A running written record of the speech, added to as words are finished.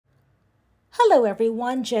Hello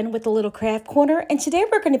everyone, Jen with the Little Craft Corner, and today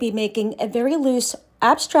we're going to be making a very loose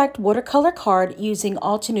abstract watercolor card using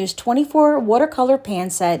Altenews 24 watercolor pan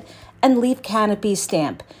set and leaf canopy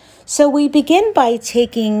stamp. So we begin by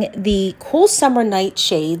taking the cool summer night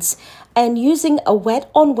shades and using a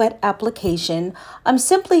wet on wet application. I'm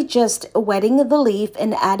simply just wetting the leaf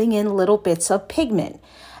and adding in little bits of pigment.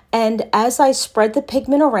 And as I spread the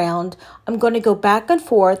pigment around, I'm going to go back and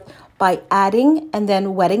forth by adding and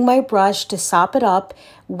then wetting my brush to sop it up,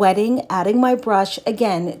 wetting, adding my brush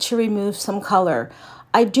again to remove some color.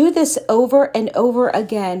 I do this over and over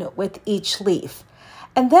again with each leaf.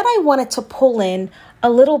 And then I wanted to pull in a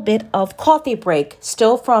little bit of coffee break,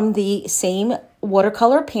 still from the same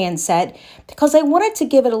watercolor pan set, because I wanted to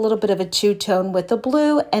give it a little bit of a two-tone with the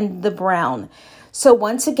blue and the brown. So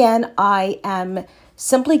once again, I am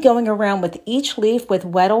simply going around with each leaf with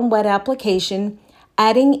wet on wet application,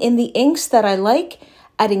 adding in the inks that I like,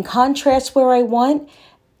 adding contrast where I want,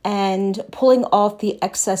 and pulling off the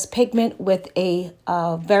excess pigment with a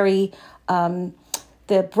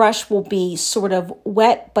the brush will be sort of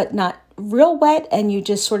wet, but not real wet, and you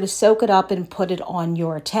just sort of soak it up and put it on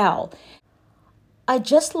your towel. I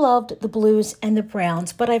just loved the blues and the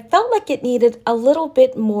browns, but I felt like it needed a little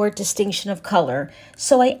bit more distinction of color.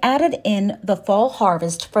 So I added in the Fall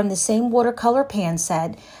Harvest from the same watercolor pan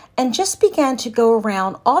set and just began to go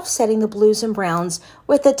around offsetting the blues and browns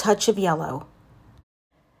with a touch of yellow.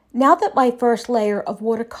 Now that my first layer of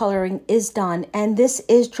watercoloring is done, and this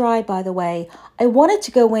is dry by the way, I wanted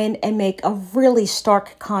to go in and make a really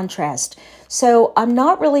stark contrast. So I'm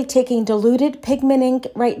not really taking diluted pigment ink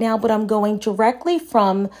right now, but I'm going directly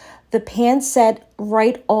from the pan set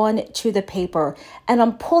right on to the paper. And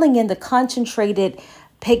I'm pulling in the concentrated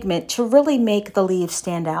pigment to really make the leaves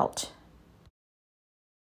stand out.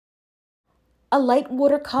 A light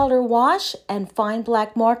watercolor wash and fine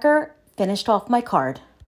black marker finished off my card.